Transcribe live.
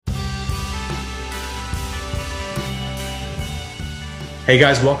Hey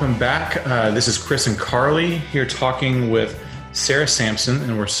guys, welcome back. This is Chris and Carly here talking with Sarah Sampson,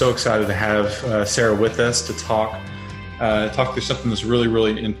 and we're so excited to have Sarah with us to talk through something that's really,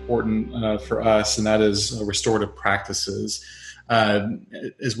 really important for us, and that is restorative practices.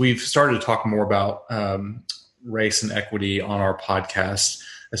 As we've started to talk more about race and equity on our podcast,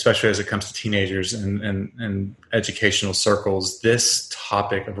 especially as it comes to teenagers and educational circles, this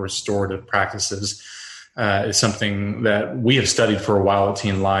topic of restorative practices is something that we have studied for a while at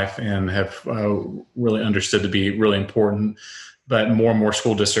Teen Life and have really understood to be really important. But more and more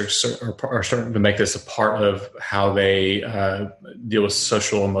school districts are starting to make this a part of how they deal with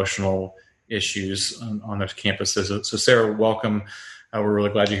social emotional issues on their campuses. So Sarah, welcome. We're really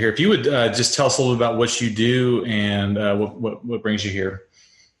glad you're here. If you would just tell us a little about what you do and what brings you here.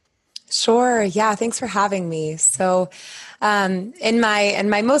 Sure. Yeah. Thanks for having me. So, in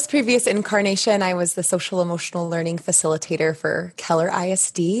my most previous incarnation, I was the social emotional learning facilitator for Keller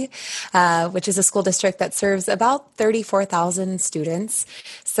ISD, which is a school district that serves about 34,000 students.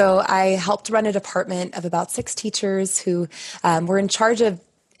 So I helped run a department of about 6 teachers who were in charge of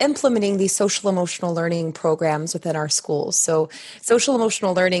implementing these social emotional learning programs within our schools. So social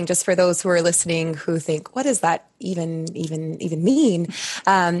emotional learning, just for those who are listening who think, what does that even mean?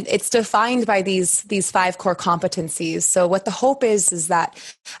 It's defined by these 5 core competencies. So what the hope is that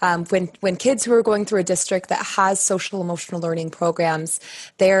when kids who are going through a district that has social emotional learning programs,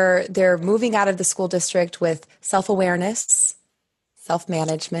 they're moving out of the school district with self-awareness,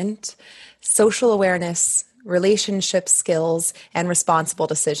 self-management, social awareness, relationship skills, and responsible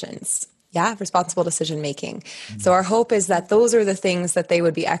decisions. Yeah, responsible decision making. Mm-hmm. So our hope is that those are the things that they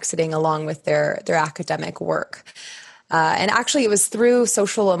would be exiting along with their academic work. And actually, it was through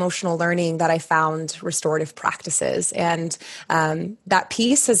social emotional learning that I found restorative practices. And that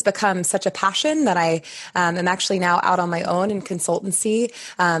piece has become such a passion that I am actually now out on my own in consultancy,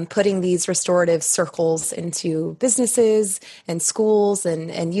 putting these restorative circles into businesses and schools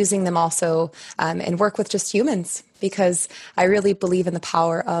and using them also and work with just humans. Because I really believe in the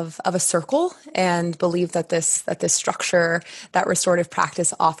power of a circle and believe that this structure that restorative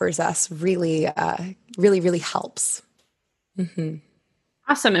practice offers us really helps. Mm-hmm.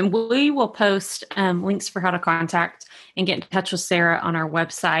 Awesome. And we will post links for how to contact and get in touch with Sarah on our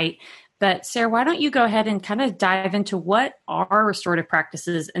website. But Sarah, why don't you go ahead and kind of dive into what are restorative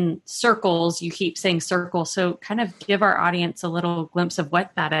practices and circles? You keep saying circle. So kind of give our audience a little glimpse of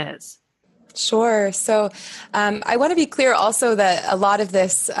what that is. Sure. So I want to be clear also that a lot of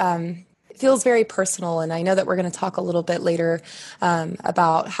this feels very personal. And I know that we're going to talk a little bit later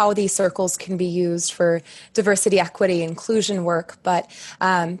about how these circles can be used for diversity, equity, inclusion work. But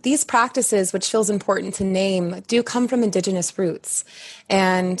these practices, which feels important to name, do come from Indigenous roots.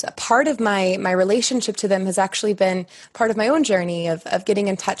 And part of my relationship to them has actually been part of my own journey of getting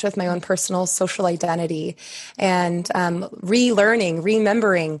in touch with my own personal social identity and relearning,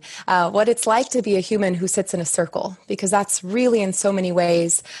 remembering what it's like to be a human who sits in a circle, because that's really in so many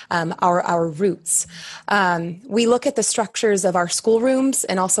ways our roots. We look at the structures of our schoolrooms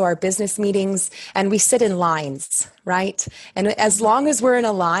and also our business meetings, and we sit in lines, right? And as long as we're in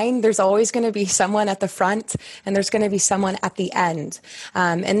a line, there's always going to be someone at the front and there's going to be someone at the end.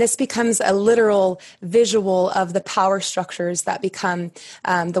 And this becomes a literal visual of the power structures that become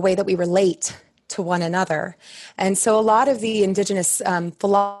the way that we relate to one another. And so a lot of the Indigenous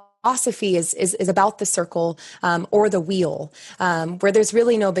philosophy is about the circle or the wheel, where there's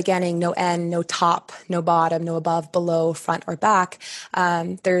really no beginning, no end, no top, no bottom, no above, below, front, or back.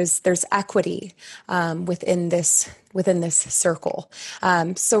 There's equity within this circle.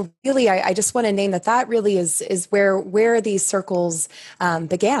 So really, I just want to name that really is where these circles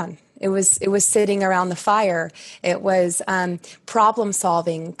began. It was sitting around the fire. It was problem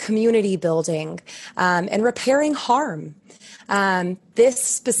solving, community building, and repairing harm. This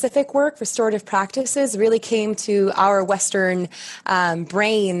specific work, restorative practices, really came to our Western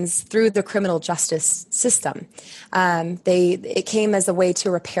brains through the criminal justice system. It came as a way to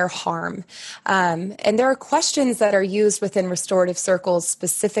repair harm. And there are questions that are used within restorative circles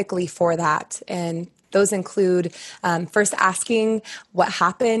specifically for that. And those include first asking what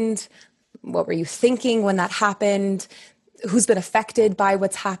happened, what were you thinking when that happened, who's been affected by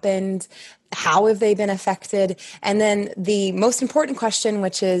what's happened, how have they been affected, and then the most important question,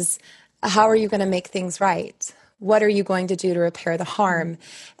 which is, how are you going to make things right? What are you going to do to repair the harm?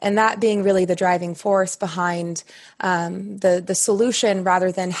 And that being really the driving force behind the solution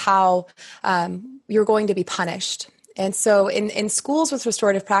rather than how you're going to be punished. And so in schools with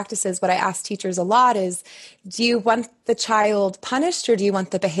restorative practices, what I ask teachers a lot is, do you want the child punished or do you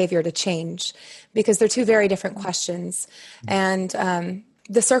want the behavior to change? Because they're two very different questions. And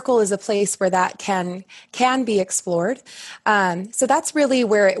the circle is a place where that can be explored. So that's really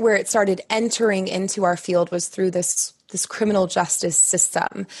where it started entering into our field, was through this criminal justice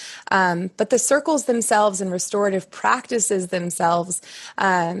system. But the circles themselves and restorative practices themselves,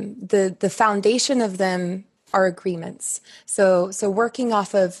 the foundation of them are agreements. So working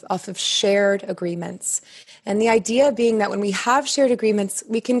off of shared agreements. And the idea being that when we have shared agreements,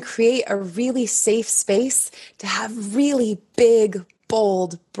 we can create a really safe space to have really big,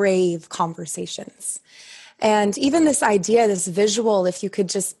 bold, brave conversations. And even this idea, this visual, if you could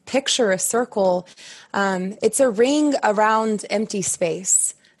just picture a circle, it's a ring around empty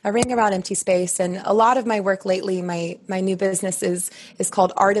space. A ring around empty space. And a lot of my work lately, my new business is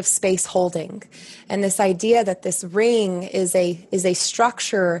called Art of Space Holding. And this idea that this ring is a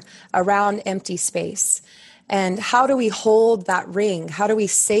structure around empty space. And how do we hold that ring? How do we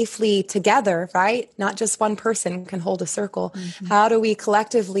safely together, right? Not just one person can hold a circle. Mm-hmm. How do we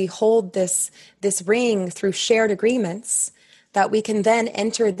collectively hold this ring through shared agreements that we can then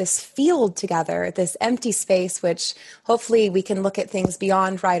enter this field together, this empty space, which hopefully we can look at things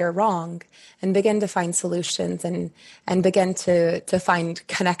beyond right or wrong and begin to find solutions and begin to find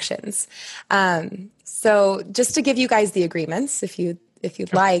connections. So just to give you guys the agreements, if you'd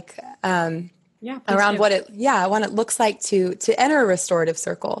like, around what it looks like to enter a restorative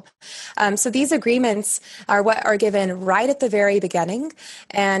circle. So these agreements are what are given right at the very beginning,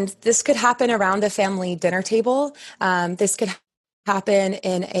 and this could happen around a family dinner table. This could happen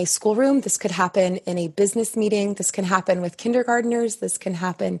in a schoolroom. This could happen in a business meeting. This can happen with kindergartners. This can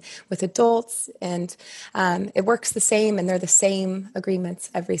happen with adults, and it works the same, and they're the same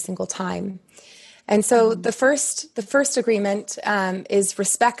agreements every single time. And so the first agreement is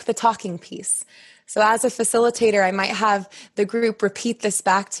respect the talking piece. So as a facilitator, I might have the group repeat this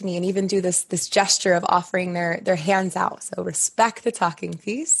back to me and even do this gesture of offering their hands out. So respect the talking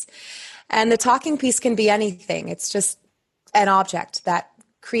piece. And the talking piece can be anything. It's just an object that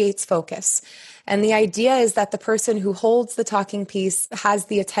creates focus. And the idea is that the person who holds the talking piece has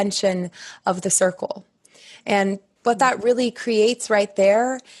the attention of the circle. And what that really creates right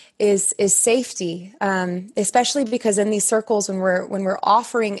there is safety, especially because in these circles, when we're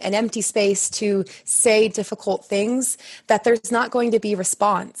offering an empty space to say difficult things, that there's not going to be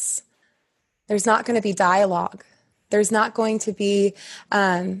response. There's not going to be dialogue. There's not going to be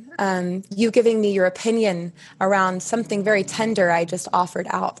you giving me your opinion around something very tender I just offered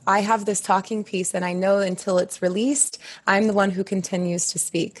out. I have this talking piece, and I know until it's released, I'm the one who continues to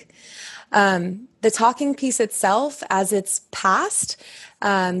speak. The talking piece itself, as it's passed,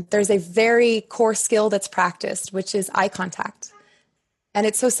 there's a very core skill that's practiced, which is eye contact. And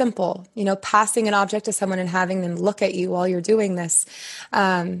it's so simple, passing an object to someone and having them look at you while you're doing this.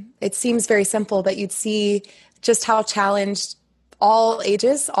 It seems very simple, but you'd see just how challenged all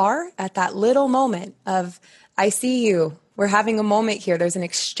ages are at that little moment of, I see you, we're having a moment here, there's an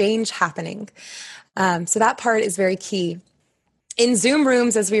exchange happening. So that part is very key. In Zoom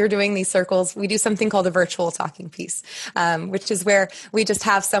rooms, as we were doing these circles, we do something called a virtual talking piece, which is where we just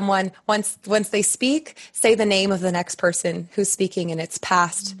have someone, once they speak, say the name of the next person who's speaking, and it's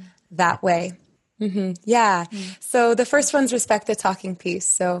passed that way. Mm-hmm. Yeah. Mm-hmm. So the first one's respect the talking piece.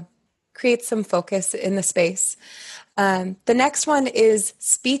 So create some focus in the space. The next one is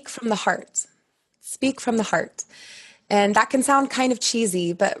speak from the heart. Speak from the heart. And that can sound kind of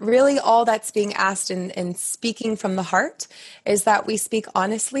cheesy, but really all that's being asked in speaking from the heart is that we speak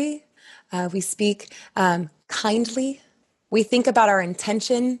honestly, we speak kindly, we think about our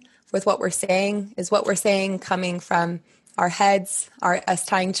intention with what we're saying. Is what we're saying coming from our heads, us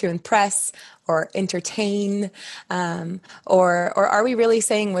trying to impress or entertain, or are we really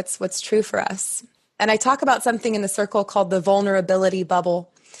saying what's true for us? And I talk about something in the circle called the vulnerability bubble.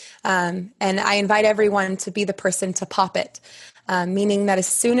 And I invite everyone to be the person to pop it, meaning that as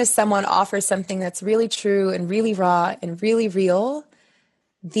soon as someone offers something that's really true and really raw and really real,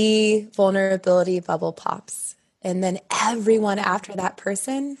 the vulnerability bubble pops. And then everyone after that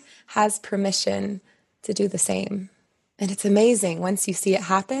person has permission to do the same. And it's amazing once you see it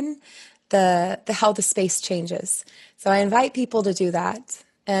happen, how the space changes. So I invite people to do that.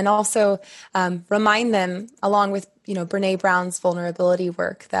 And also remind them, along with Brene Brown's vulnerability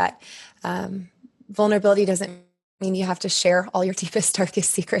work, that vulnerability doesn't mean you have to share all your deepest,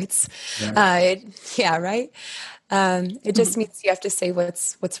 darkest secrets. Yeah, right? It just means you have to say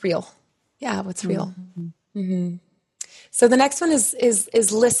what's real. Yeah, what's real. Mm-hmm. Mm-hmm. So the next one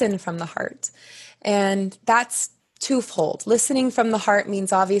is listen from the heart, and that's twofold. Listening from the heart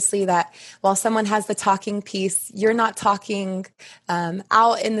means obviously that while someone has the talking piece, you're not talking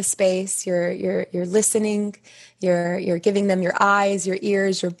out in the space. You're listening. You're giving them your eyes, your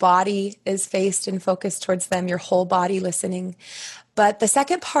ears, your body is faced and focused towards them. Your whole body listening. But the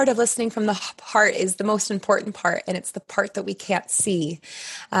second part of listening from the heart is the most important part, and it's the part that we can't see.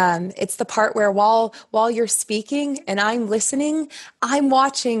 It's the part where while you're speaking and I'm listening, I'm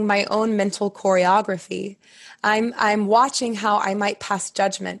watching my own mental choreography. I'm watching how I might pass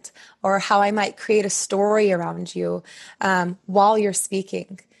judgment or how I might create a story around you while you're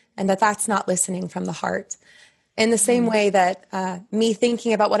speaking, and that's not listening from the heart. In the same way that me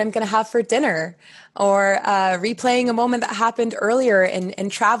thinking about what I'm going to have for dinner or replaying a moment that happened earlier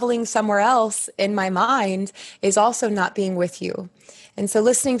and traveling somewhere else in my mind is also not being with you. And so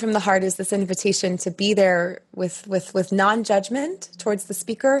listening from the heart is this invitation to be there with non-judgment towards the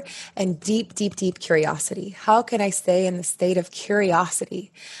speaker and deep, deep, deep curiosity. How can I stay in the state of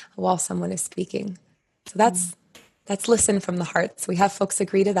curiosity while someone is speaking? So that's listen from the heart. So we have folks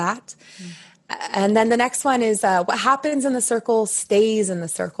agree to that. And then the next one is what happens in the circle stays in the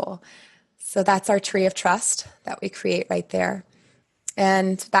circle. So that's our tree of trust that we create right there.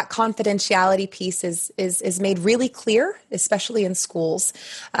 And that confidentiality piece is made really clear, especially in schools.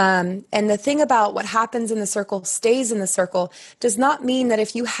 And the thing about what happens in the circle stays in the circle does not mean that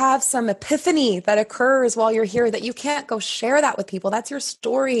if you have some epiphany that occurs while you're here, that you can't go share that with people. That's your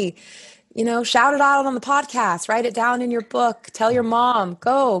story. Shout it out on the podcast, write it down in your book, tell your mom,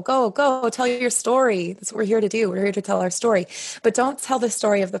 go, tell your story. That's what we're here to do. We're here to tell our story. But don't tell the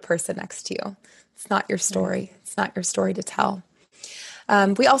story of the person next to you. It's not your story. It's not your story to tell.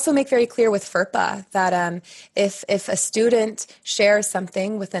 We also make very clear with FERPA that if a student shares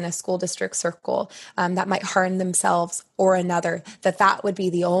something within a school district circle that might harm themselves or another, that would be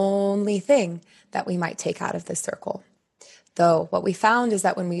the only thing that we might take out of this circle. Though what we found is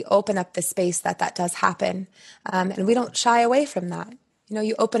that when we open up the space that does happen, and we don't shy away from that.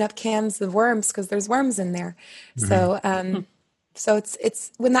 You open up cans of worms because there's worms in there. Mm-hmm. So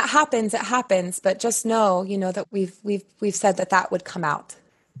it's when that happens, it happens. But just know, that we've said that would come out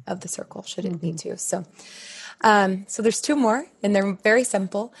of the circle should it need to. So there's two more, and they're very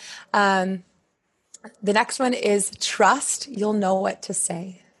simple. The next one is trust. You'll know what to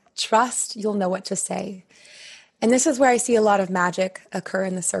say. Trust. You'll know what to say. And this is where I see a lot of magic occur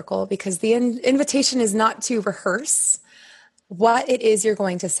in the circle, because the invitation is not to rehearse what it is you're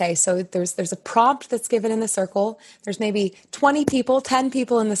going to say. So there's a prompt that's given in the circle. There's maybe 20 people, 10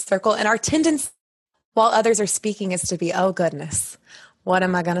 people in the circle. And our tendency while others are speaking is to be, oh goodness, what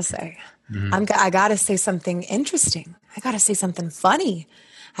am I going to say? Mm-hmm. I got to say something interesting. I got to say something funny.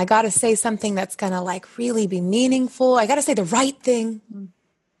 I got to say something that's going to really be meaningful. I got to say the right thing. Mm-hmm.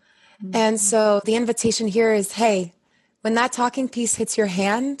 And so the invitation here is, hey, when that talking piece hits your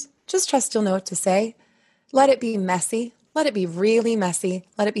hand, just trust you'll know what to say. Let it be messy. Let it be really messy.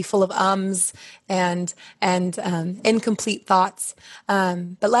 Let it be full of ums and incomplete thoughts.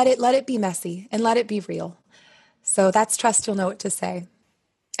 But let it be messy and let it be real. So that's trust you'll know what to say.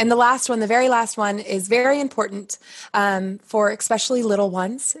 And the last one, the very last one, is very important for especially little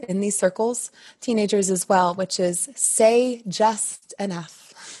ones in these circles, teenagers as well, which is say just enough.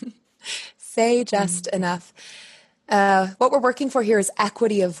 Say just enough. What we're working for here is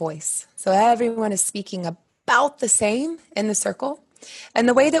equity of voice. So everyone is speaking about the same in the circle. And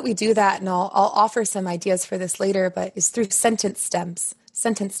the way that we do that, and I'll offer some ideas for this later, but is through sentence stems.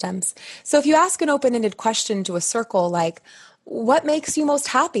 So if you ask an open-ended question to a circle like, what makes you most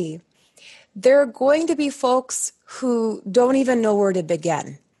happy? There are going to be folks who don't even know where to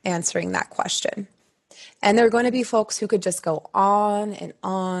begin answering that question. And there are going to be folks who could just go on and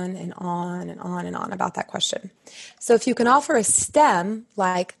on and on and on and on about that question. So if you can offer a stem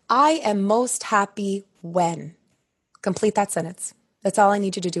like, I am most happy when, complete that sentence. That's all I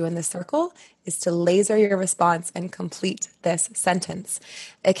need you to do in this circle, is to laser your response and complete this sentence.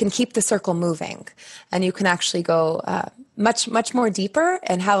 It can keep the circle moving, and you can actually go much, much more deeper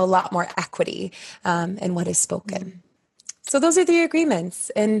and have a lot more equity in what is spoken. So those are the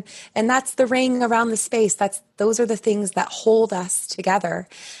agreements, and that's the ring around the space. Those are the things that hold us together,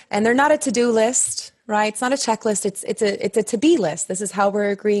 and they're not a to-do list, right? It's not a checklist. It's a to-be list. This is how we're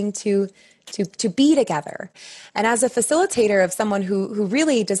agreeing to be together. And as a facilitator of someone who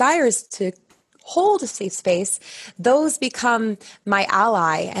really desires to hold a safe space, those become my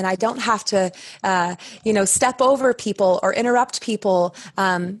ally, and I don't have to, step over people or interrupt people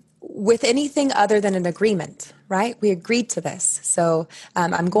with anything other than an agreement, right? We agreed to this. So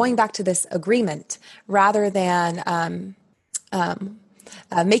I'm going back to this agreement rather than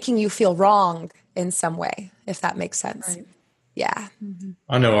making you feel wrong in some way, if that makes sense. Right. Yeah.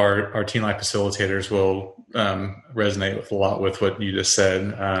 I know our Teen Life facilitators will resonate with a lot with what you just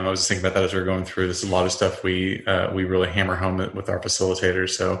said. I was just thinking about that as we we're going through this. A lot of stuff we really hammer home with our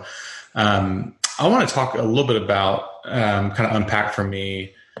facilitators. So I want to talk a little bit about kind of unpack for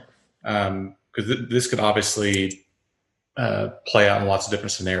me, because this could obviously play out in lots of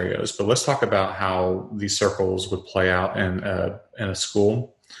different scenarios. But let's talk about how these circles would play out in a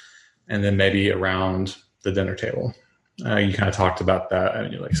school, and then maybe around the dinner table. You kind of talked about that.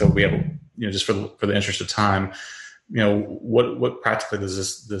 And you're like, so we have, just for the interest of time, what practically does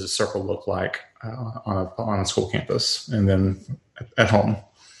a circle look like on a school campus, and then at home?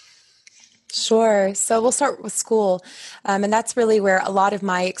 Sure. So we'll start with school. And that's really where a lot of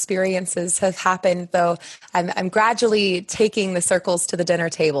my experiences have happened, though I'm gradually taking the circles to the dinner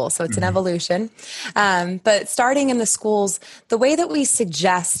table. So it's an evolution. But starting in the schools, the way that we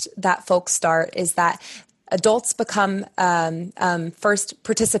suggest that folks start is that adults become first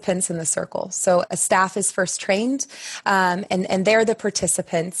participants in the circle. So a staff is first trained, and they're the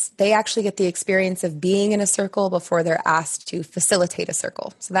participants. They actually get the experience of being in a circle before they're asked to facilitate a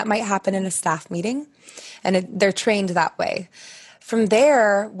circle. So that might happen in a staff meeting, and they're trained that way. From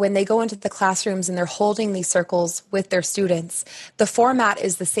there, when they go into the classrooms and they're holding these circles with their students, the format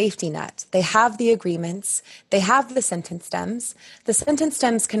is the safety net. They have the agreements. They have the sentence stems. The sentence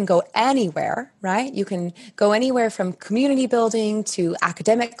stems can go anywhere, right? You can go anywhere from community building to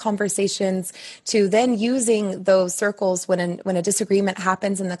academic conversations to then using those circles when a disagreement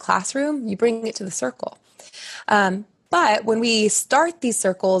happens in the classroom, you bring it to the circle. But when we start these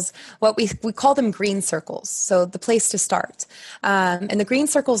circles, what we call them green circles, so the place to start. And the green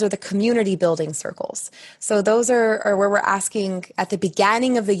circles are the community building circles. So those are where we're asking at the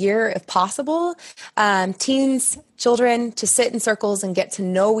beginning of the year, if possible, teens, children to sit in circles and get to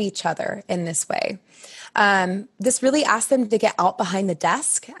know each other in this way. This really asks them to get out behind the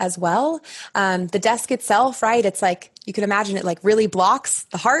desk as well. The desk itself, right? It's like, you can imagine it like really blocks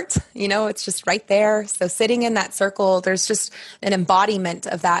the heart, it's just right there. So sitting in that circle, there's just an embodiment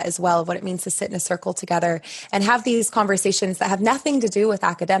of that as well, of what it means to sit in a circle together and have these conversations that have nothing to do with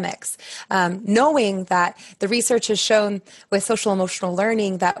academics. Knowing that the research has shown with social emotional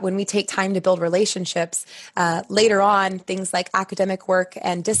learning that when we take time to build relationships, later on, things like academic work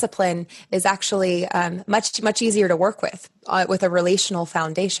and discipline is actually much, much easier to work with a relational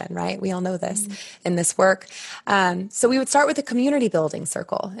foundation, right? We all know this in this work. So we would start with a community building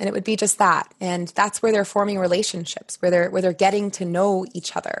circle, and it would be just that. And that's where they're forming relationships, where they're getting to know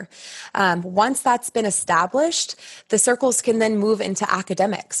each other. Once that's been established, the circles can then move into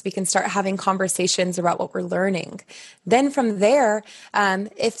academics. We can start having conversations about what we're learning. Then from there,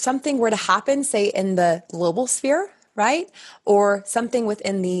 if something were to happen, say in the global sphere, right? Or something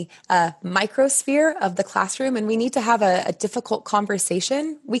within the microsphere of the classroom, and we need to have a difficult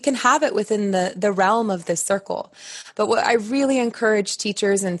conversation, we can have it within the realm of this circle. But what I really encourage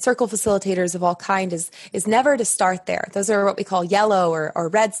teachers and circle facilitators of all kind is never to start there. Those are what we call yellow or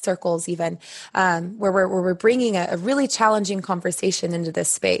red circles even, where we're bringing a really challenging conversation into this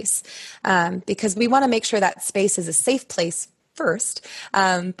space, because we want to make sure that space is a safe place first,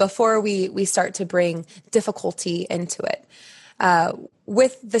 before we start to bring difficulty into it.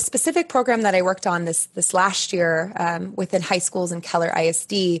 With the specific program that I worked on this last year within high schools and Keller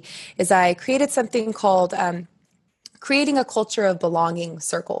ISD, is I created something called creating a culture of belonging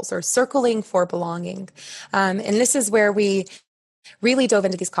circles, or circling for belonging. And this is where we really dove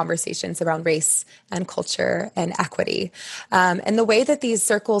into these conversations around race and culture and equity. And the way that these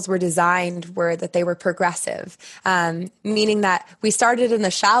circles were designed were that they were progressive, meaning that we started in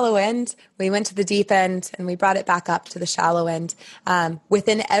the shallow end, we went to the deep end, and we brought it back up to the shallow end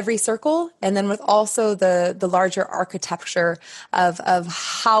within every circle, and then with also the larger architecture of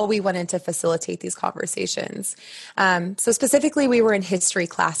how we wanted to facilitate these conversations. So specifically, we were in history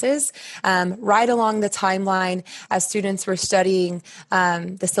classes right along the timeline as students were studying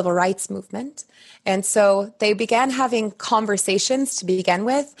the civil rights movement. And so they began having conversations to begin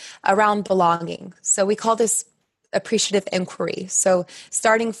with around belonging. So we call this appreciative inquiry. So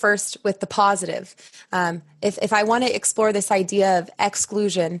starting first with the positive. If I want to explore this idea of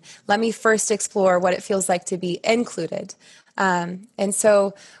exclusion, let me first explore what it feels like to be included. And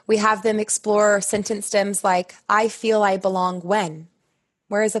so we have them explore sentence stems like, I feel I belong when,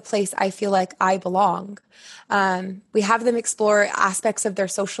 Where is a place I feel like I belong? We have them explore aspects of their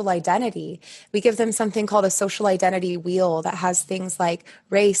social identity. We give them something called a social identity wheel that has things like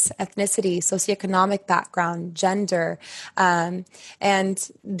race, ethnicity, socioeconomic background, gender. And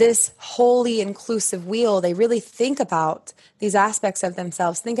this wholly inclusive wheel, they really think about these aspects of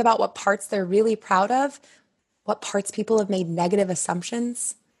themselves, think about what parts they're really proud of, what parts people have made negative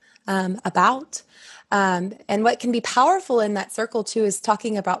assumptions about. And what can be powerful in that circle too is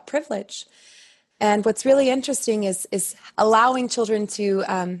talking about privilege. And what's really interesting is allowing children to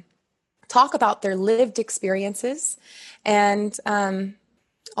talk about their lived experiences, and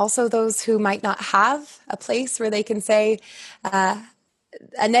also those who might not have a place where they can say,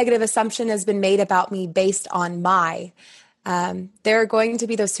 a negative assumption has been made about me based on my. There are going to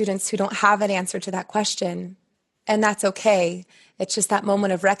be those students who don't have an answer to that question, and that's okay. It's just that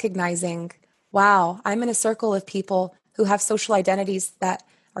moment of recognizing, wow, I'm in a circle of people who have social identities that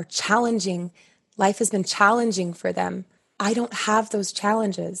are challenging. Life has been challenging for them. I don't have those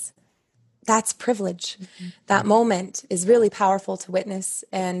challenges. That's privilege. Mm-hmm. That moment is really powerful to witness.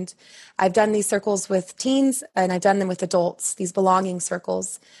 And I've done these circles with teens, and I've done them with adults, these belonging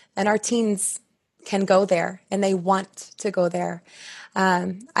circles. And our teens can go there, and they want to go there.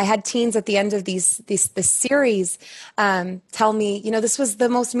 I had teens at the end of this series tell me, this was the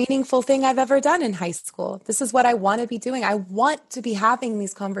most meaningful thing I've ever done in high school. This is what I want to be doing. I want to be having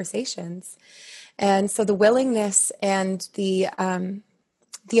these conversations. And so the willingness and the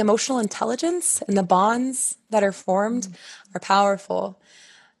emotional intelligence and the bonds that are formed are powerful.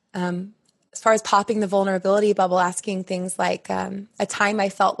 As far as popping the vulnerability bubble, asking things like a time I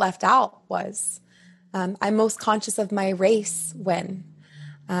felt left out was, I'm most conscious of my race when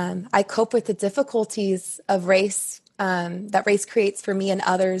I cope with the difficulties of race that race creates for me and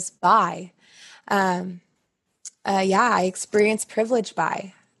others by. I experience privilege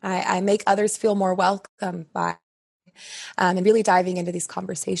by. I make others feel more welcome by. And really diving into these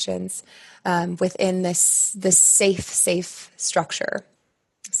conversations within this safe structure.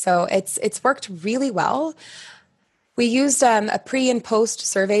 So it's worked really well. We used a pre and post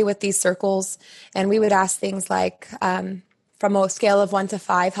survey with these circles, and we would ask things like, from a scale of 1 to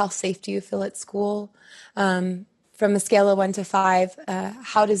 5, how safe do you feel at school? From a scale of 1 to 5,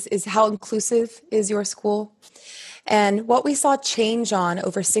 how inclusive is your school? And what we saw change on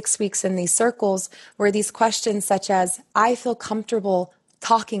over 6 weeks in these circles were these questions such as, I feel comfortable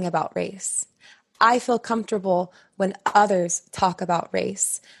talking about race. I feel comfortable when others talk about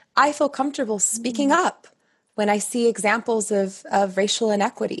race. I feel comfortable speaking up when I see examples of racial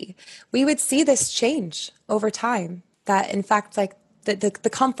inequity. We would see this change over time, that in fact, like the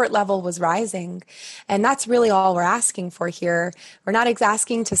comfort level was rising. And that's really all we're asking for here. We're not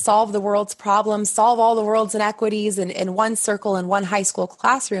asking to solve the world's problems, solve all the world's inequities in one circle in one high school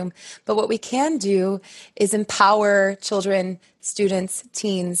classroom. But what we can do is empower children, students,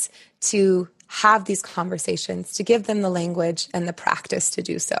 teens to have these conversations, to give them the language and the practice to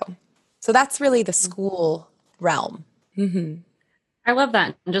do so. So that's really the school realm. Mm-hmm. I love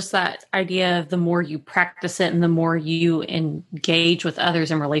that. And just that idea of the more you practice it and the more you engage with others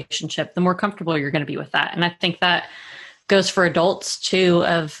in relationship, the more comfortable you're going to be with that. And I think that goes for adults too,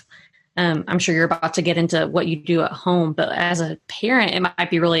 I'm sure you're about to get into what you do at home, but as a parent, it might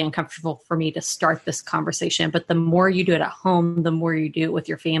be really uncomfortable for me to start this conversation. But the more you do it at home, the more you do it with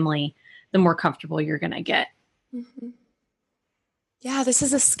your family, the more comfortable you're going to get. Mm-hmm. Yeah, this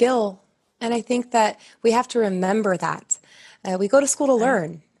is a skill. And I think that we have to remember that. We go to school to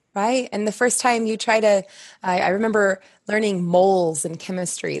learn, right? And the first time you try to, I remember learning moles in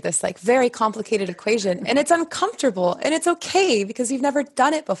chemistry, this like very complicated equation, and it's uncomfortable, and it's okay because you've never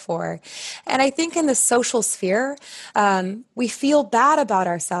done it before. And I think in the social sphere, we feel bad about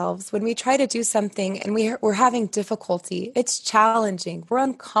ourselves when we try to do something and we're having difficulty. It's challenging. We're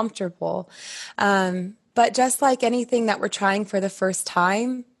uncomfortable. But just like anything that we're trying for the first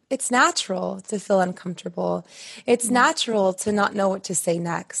time, it's natural to feel uncomfortable. It's natural to not know what to say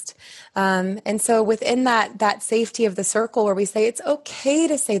next. And so within that safety of the circle where we say it's okay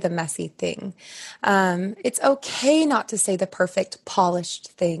to say the messy thing. It's okay not to say the perfect,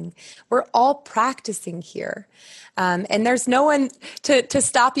 polished thing. We're all practicing here. And there's no one to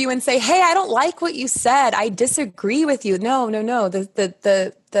stop you and say, hey, I don't like what you said. I disagree with you. No.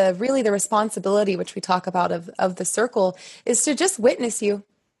 The really the responsibility, which we talk about of the circle, is to just witness you,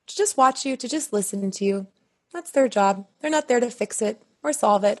 to just watch you, to just listen to you. That's their job. They're not there to fix it. or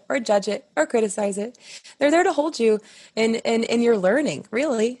solve it or judge it or criticize it. They're there to hold you in your learning,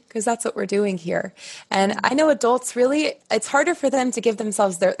 really, because that's what we're doing here. And I know adults really, it's harder for them to give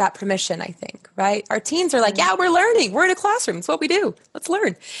themselves that permission, I think, right? Our teens are like, yeah, we're learning. We're in a classroom. It's what we do. Let's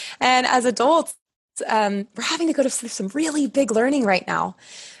learn. And as adults, we're having to go to some really big learning right now.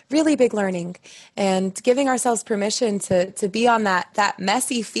 Really big learning, and giving ourselves permission to be on that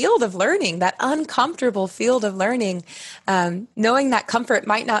messy field of learning, that uncomfortable field of learning, knowing that comfort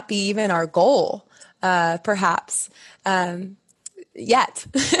might not be even our goal, perhaps, yet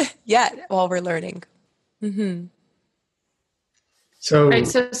while we're learning. Mm-hmm. So, right,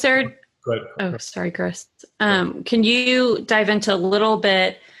 so Sarah, go ahead. Oh, sorry, Chris. Can you dive into a little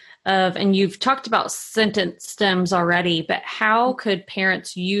bit and you've talked about sentence stems already, but how could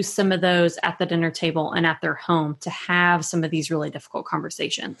parents use some of those at the dinner table and at their home to have some of these really difficult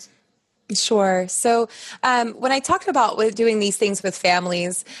conversations? Sure. So when I talk about doing these things with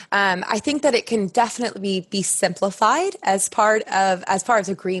families, I think that it can definitely be simplified as far as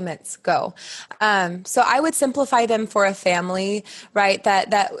agreements go. So I would simplify them for a family, right?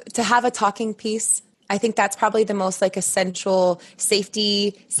 That to have a talking piece. I think that's probably the most essential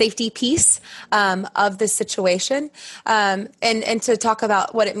safety piece of this situation, and to talk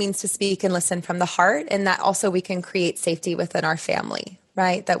about what it means to speak and listen from the heart, and that also we can create safety within our family.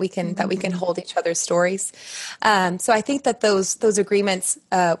 Right, that we can hold each other's stories. So I think that those agreements,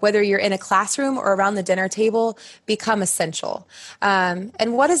 whether you're in a classroom or around the dinner table, become essential.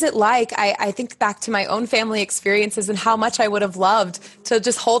 And what is it like? I think back to my own family experiences and how much I would have loved to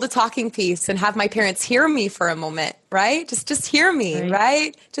just hold a talking piece and have my parents hear me for a moment. Right? Just hear me,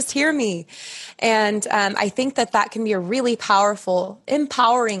 right? Just hear me. And I think that can be a really powerful,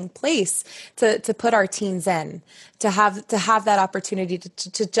 empowering place to put our teens in, to have that opportunity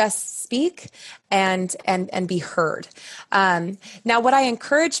to just speak and be heard. Now, what I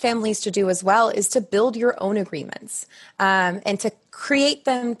encourage families to do as well is to build your own agreements and to create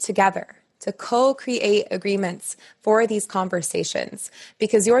them together, to co-create agreements for these conversations,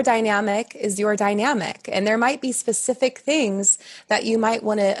 because your dynamic is your dynamic, and there might be specific things that you might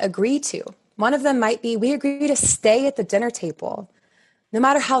want to agree to. One of them might be, we agree to stay at the dinner table. No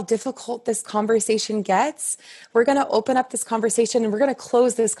matter how difficult this conversation gets, we're going to open up this conversation and we're going to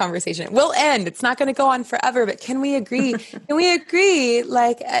close this conversation. It will end. It's not going to go on forever, but can we agree? Can we agree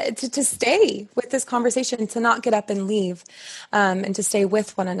to stay with this conversation, to not get up and leave, and to stay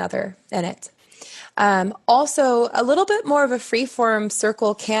with one another in it? Also, a little bit more of a free-form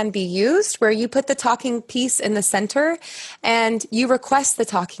circle can be used, where you put the talking piece in the center and you request the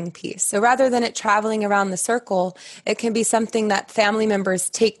talking piece. So rather than it traveling around the circle, it can be something that family members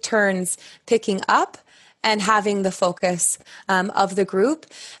take turns picking up and having the focus of the group.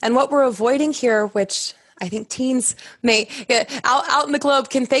 And what we're avoiding here, which I think teens out in the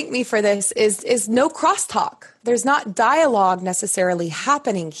globe can thank me for this, is no crosstalk. There's not dialogue necessarily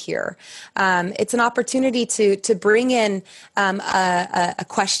happening here. It's an opportunity to bring in a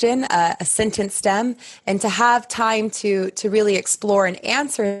question, a sentence stem, and to have time to really explore and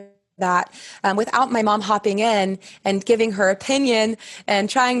answer that without my mom hopping in and giving her opinion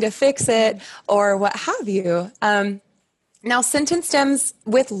and trying to fix it or what have you. Now, sentence stems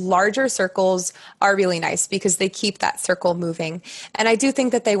with larger circles are really nice because they keep that circle moving. And I do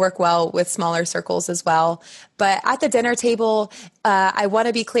think that they work well with smaller circles as well. But at the dinner table, I want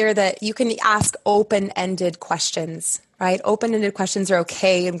to be clear that you can ask open-ended questions, right? Open-ended questions are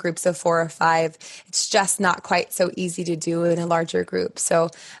okay in groups of 4 or 5. It's just not quite so easy to do in a larger group. So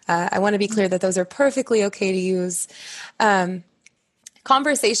I want to be clear that those are perfectly okay to use.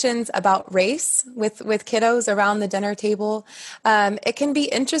 Conversations about race with kiddos around the dinner table. It can be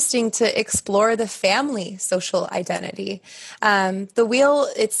interesting to explore the family social identity. The wheel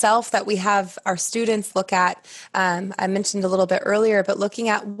itself that we have our students look at, I mentioned a little bit earlier, but looking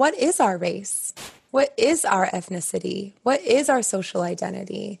at what is our race? What is our ethnicity? What is our social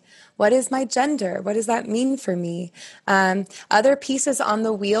identity? What is my gender? What does that mean for me? Other pieces on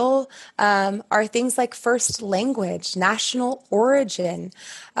the wheel are things like first language, national origin,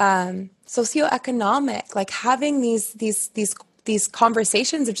 socioeconomic, like having these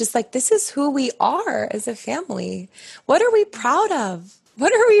conversations of just like, this is who we are as a family. What are we proud of?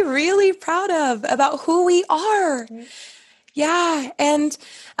 What are we really proud of about who we are? Yeah, and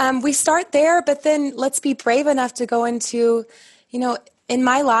we start there, but then let's be brave enough to go into, in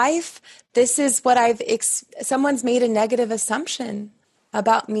my life, this is what someone's made a negative assumption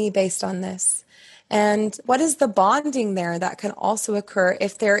about me based on this. And what is the bonding there that can also occur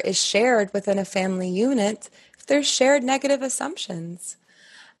if there is shared within a family unit, if there's shared negative assumptions?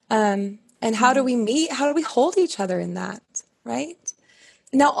 And how do we meet? How do we hold each other in that, right?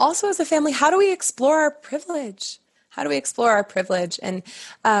 now also as a family, how do we explore our privilege? How do we explore our privilege? And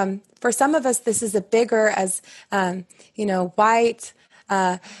for some of us, this is a bigger as, white,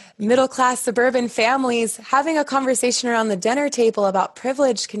 middle-class suburban families, having a conversation around the dinner table about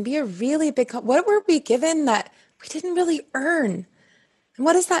privilege can be a really big, what were we given that we didn't really earn? And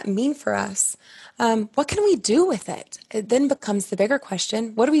what does that mean for us? What can we do with it? It then becomes the bigger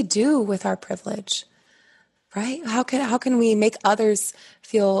question. What do we do with our privilege? Right? How can we make others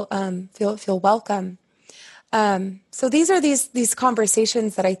feel welcome? So these are these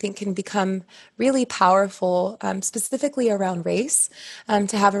conversations that I think can become really powerful, specifically around race,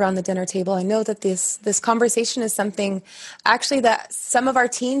 to have around the dinner table. I know that this conversation is something actually that some of our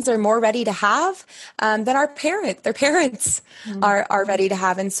teens are more ready to have than their parents are ready to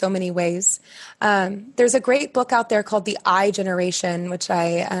have in so many ways. There's a great book out there called The I Generation, which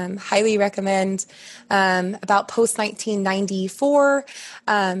I highly recommend, about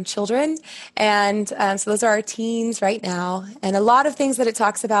post-1994 children. And so those are our teens right now. And a lot of things that it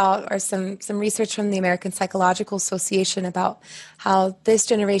talks about are some research from the American Psychological Association about how this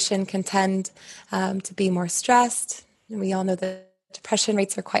generation can tend to be more stressed. And we all know that depression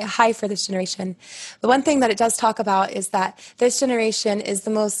rates are quite high for this generation. The one thing that it does talk about is that this generation is the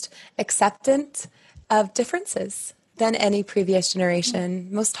most acceptant of differences than any previous generation,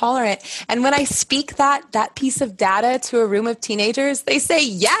 most tolerant. And when I speak that piece of data to a room of teenagers, they say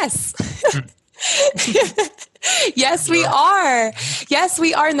yes. Yes, we are. Yes,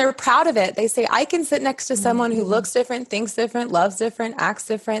 we are. And they're proud of it. They say, I can sit next to someone who looks different, thinks different, loves different, acts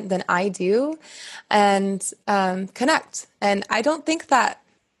different than I do, and connect. And I don't think that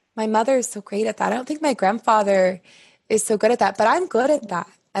my mother is so great at that. I don't think my grandfather is so good at that, but I'm good at that.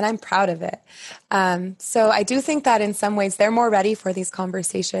 And I'm proud of it. So I do think that in some ways they're more ready for these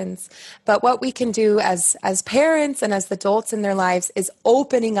conversations. But what we can do as parents and as adults in their lives is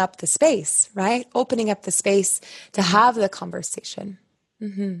opening up the space, right? Opening up the space to have the conversation.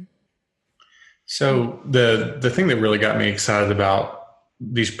 Mm-hmm. So the thing that really got me excited about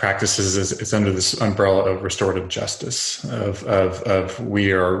these practices is it's under this umbrella of restorative justice, of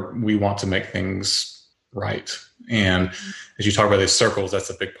we want to make things right. And as you talk about these circles, that's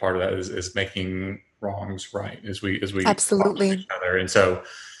a big part of that is making wrongs right as we absolutely talk to each other. And so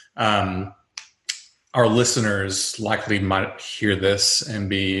our listeners likely might hear this and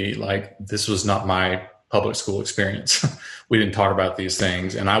be like, this was not my public school experience. We didn't talk about these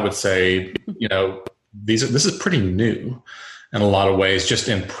things. And I would say, this is pretty new in a lot of ways, just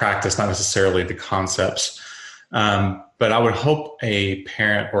in practice, not necessarily the concepts. But I would hope a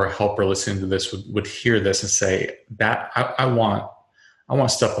parent or a helper listening to this would hear this and say that I want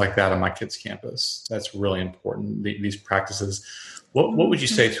stuff like that on my kid's campus. That's really important. These practices. What would you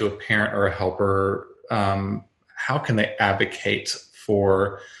say to a parent or a helper? How can they advocate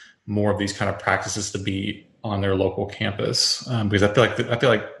for more of these kind of practices to be on their local campus? Because I feel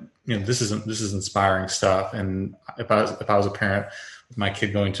like this is inspiring stuff. And if I was a parent, my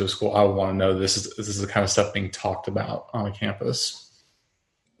kid going to a school, I would want to know this is the kind of stuff being talked about on a campus.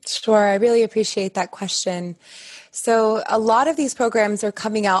 Sure. I really appreciate that question. So a lot of these programs are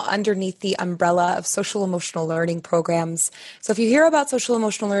coming out underneath the umbrella of social emotional learning programs. So if you hear about social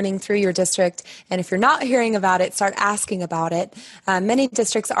emotional learning through your district, and if you're not hearing about it, start asking about it. Many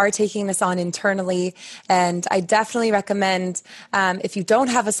districts are taking this on internally, and I definitely recommend, if you don't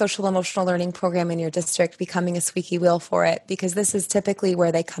have a social emotional learning program in your district, becoming a squeaky wheel for it, because this is typically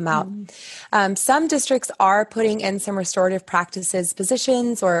where they come out. Some districts are putting in some restorative practices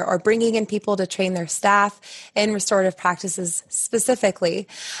positions or bringing in people to train their staff in restorative practices specifically.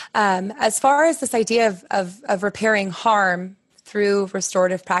 As far as this idea of repairing harm through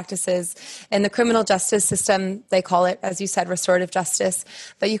restorative practices, in the criminal justice system, they call it, as you said, restorative justice,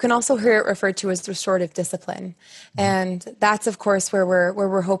 but you can also hear it referred to as restorative discipline. And that's, of course, where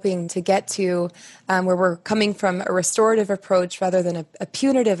we're hoping to get to, where we're coming from a restorative approach rather than a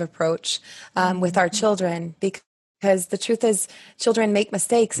punitive approach with our children, because the truth is children make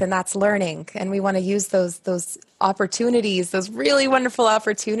mistakes, and that's learning. And we want to use those opportunities, those really wonderful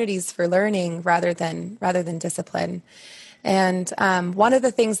opportunities for learning rather than discipline. And one of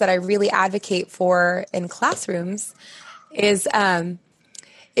the things that I really advocate for in classrooms is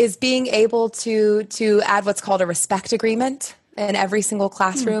being able to add what's called a respect agreement in every single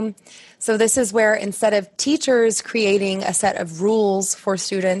classroom. So this is where, instead of teachers creating a set of rules for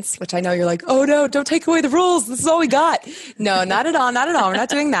students, which I know you're like, oh no, don't take away the rules, this is all we got. No, not at all. We're not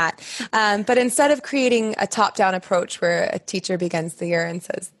doing that. But instead of creating a top-down approach where a teacher begins the year and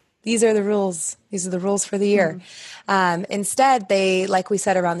says, these are the rules. These are the rules for the year. Instead, they, like we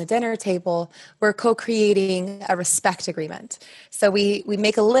said around the dinner table, we're co-creating a respect agreement. So we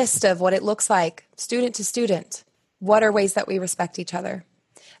make a list of what it looks like, student to student. What are ways that we respect each other?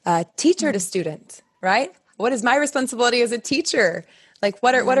 Teacher to student, right? What is my responsibility as a teacher? Like,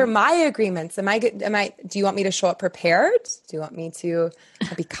 what are my agreements? Do you want me to show up prepared? Do you want me to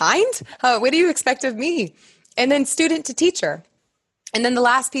be kind? What do you expect of me? And then student to teacher. And then the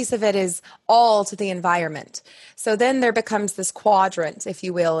last piece of it is all to the environment. So then there becomes this quadrant, if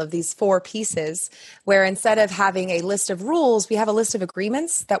you will, of these 4 pieces, where instead of having a list of rules, we have a list of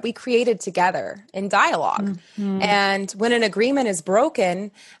agreements that we created together in dialogue. And when an agreement is broken,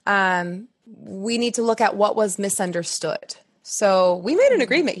 we need to look at what was misunderstood. So we made an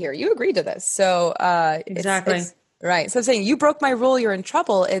agreement here. You agreed to this. So exactly. It's right. So I'm saying you broke my rule, you're in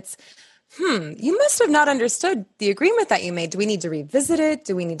trouble. It's you must have not understood the agreement that you made. Do we need to revisit it?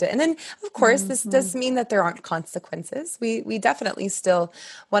 Do we need to? And then, of course, this does mean that there aren't consequences. We definitely still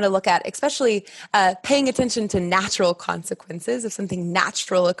want to look at, especially paying attention to natural consequences. If something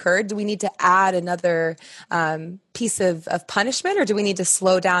natural occurred, do we need to add another piece of punishment, or do we need to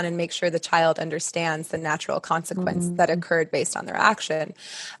slow down and make sure the child understands the natural consequence that occurred based on their action?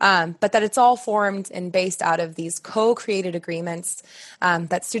 But that it's all formed and based out of these co-created agreements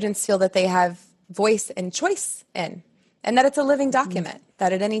that students feel that they have voice and choice in, and that it's a living document,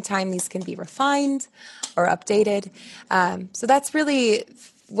 that at any time these can be refined or updated. So that's really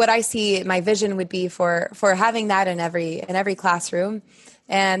what I see. My vision would be for having that in every classroom,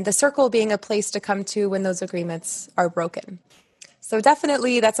 and the circle being a place to come to when those agreements are broken. So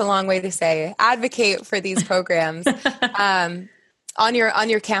definitely, that's a long way to say advocate for these programs on your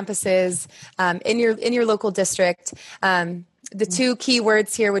campuses, in your local district. The 2 key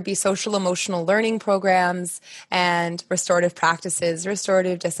words here would be social emotional learning programs and restorative practices,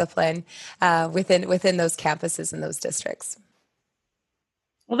 restorative discipline within those campuses and those districts.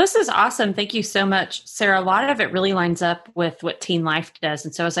 Well, this is awesome. Thank you so much, Sarah. A lot of it really lines up with what Teen Life does.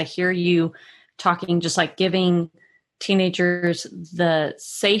 And so as I hear you talking, just like giving teenagers the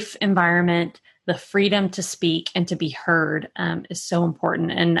safe environment, the freedom to speak and to be heard is so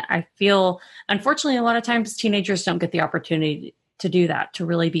important. And I feel, unfortunately, a lot of times teenagers don't get the opportunity to do that, to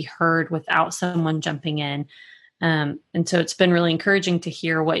really be heard without someone jumping in. And so it's been really encouraging to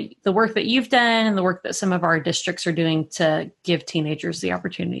hear the work that you've done and the work that some of our districts are doing to give teenagers the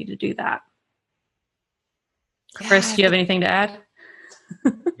opportunity to do that. Chris, do you have anything to add?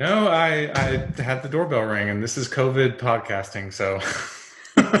 No, I had the doorbell ring, and this is COVID podcasting, so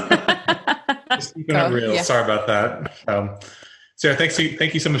just keeping it real. Yeah. Sorry about that. Sarah,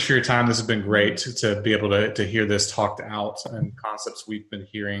 thank you so much for your time. This has been great to be able to hear this talked out and concepts we've been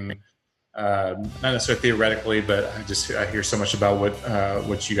hearing, not necessarily theoretically, but I hear so much about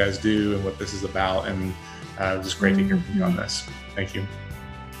what you guys do and what this is about, and it was just great to hear from you on this. Thank you.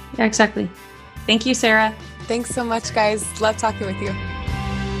 Yeah, exactly. Thank you, Sarah. Thanks so much, guys. Love talking with you.